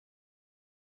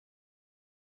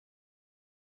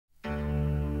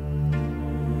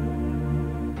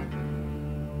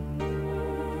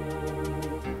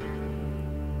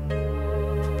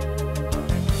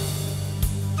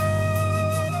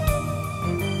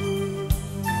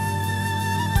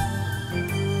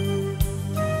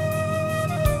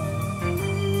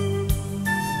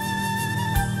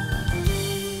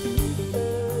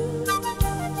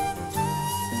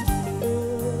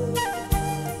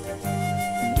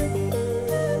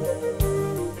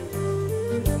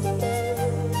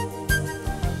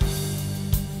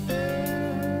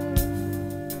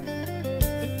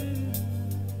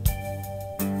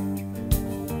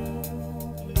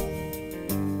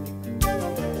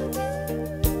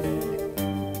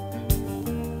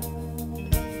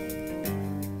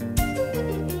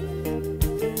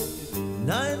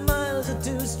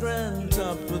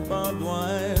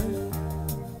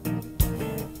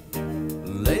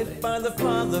the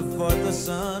father for the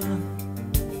son.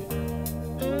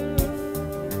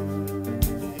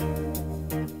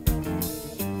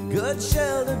 Good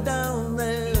shelter down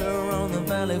there on the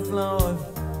valley floor,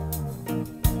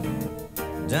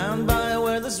 down by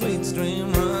where the sweet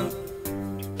stream runs.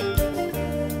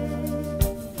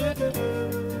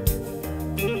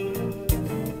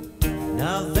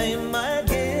 Now they might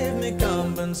give me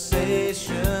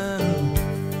compensation,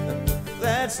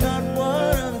 that's not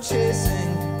what I'm chasing.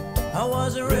 I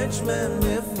was a rich man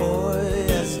before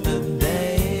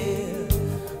yesterday.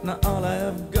 Now all I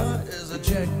have got is a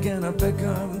check and a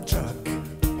pickup truck,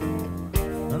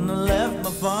 and I left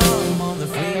my farm on the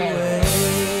freeway.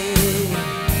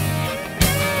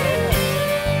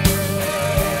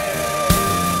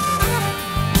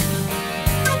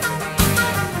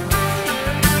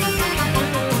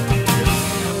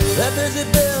 They're busy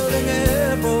building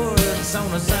airports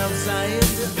on the south side,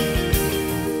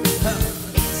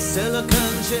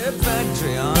 silicon chip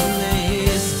factory on the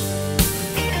east,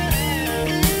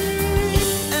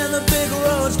 and the big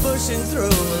roads pushing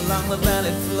through along the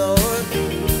valley floor.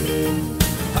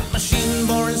 A machine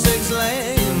boring 6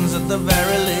 lanes at the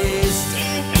very least.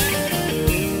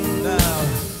 Now,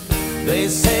 they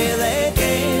say they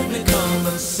gave me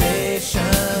compensation,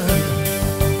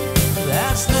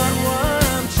 that's not what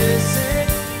I'm chasing.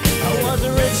 I was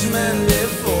a rich man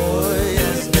before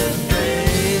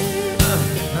yesterday.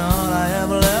 Now all I have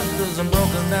left is a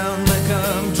broken down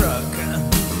pickup truck.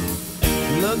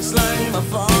 Looks like my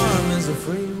farm is a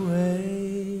freeway.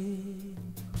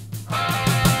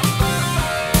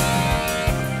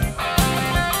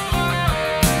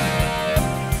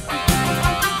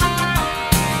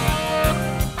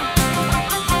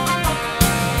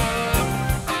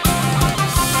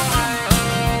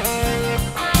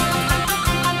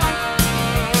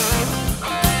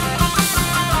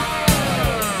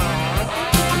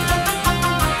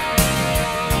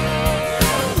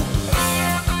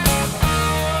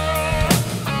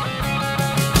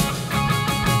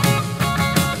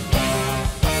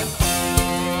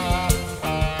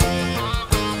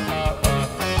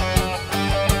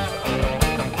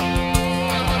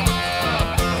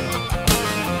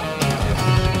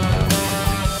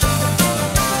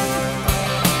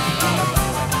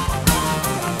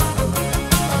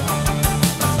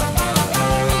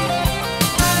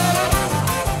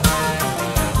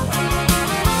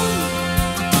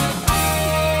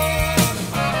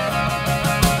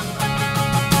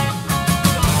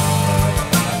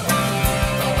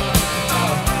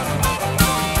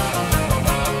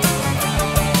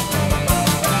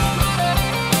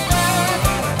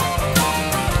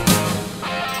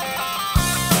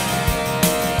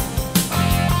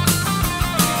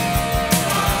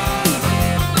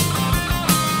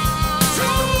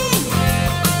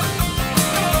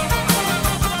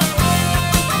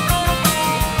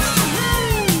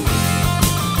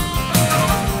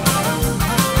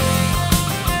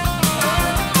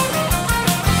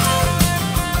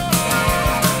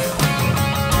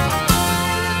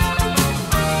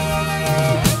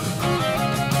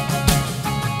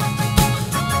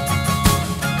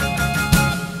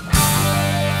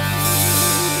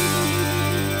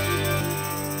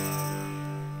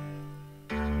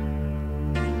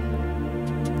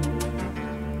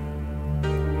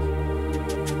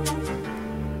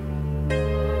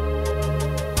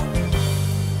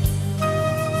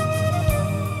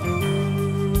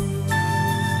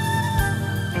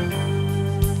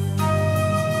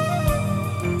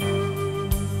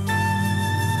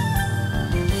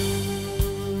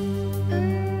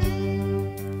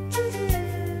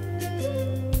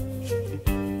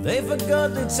 They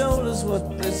forgot they told us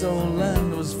what this old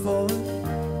land was for.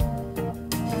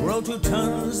 Grow 2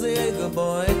 tons the acre,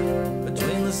 boy,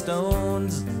 between the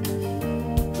stones.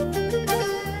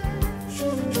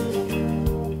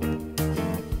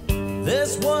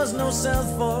 This was no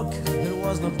South Fork, it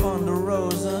was no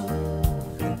Ponderosa,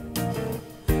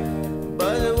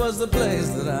 but it was the place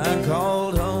that I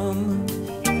called home.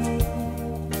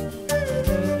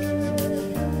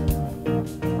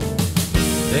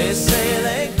 They say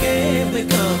they gave me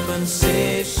compensation,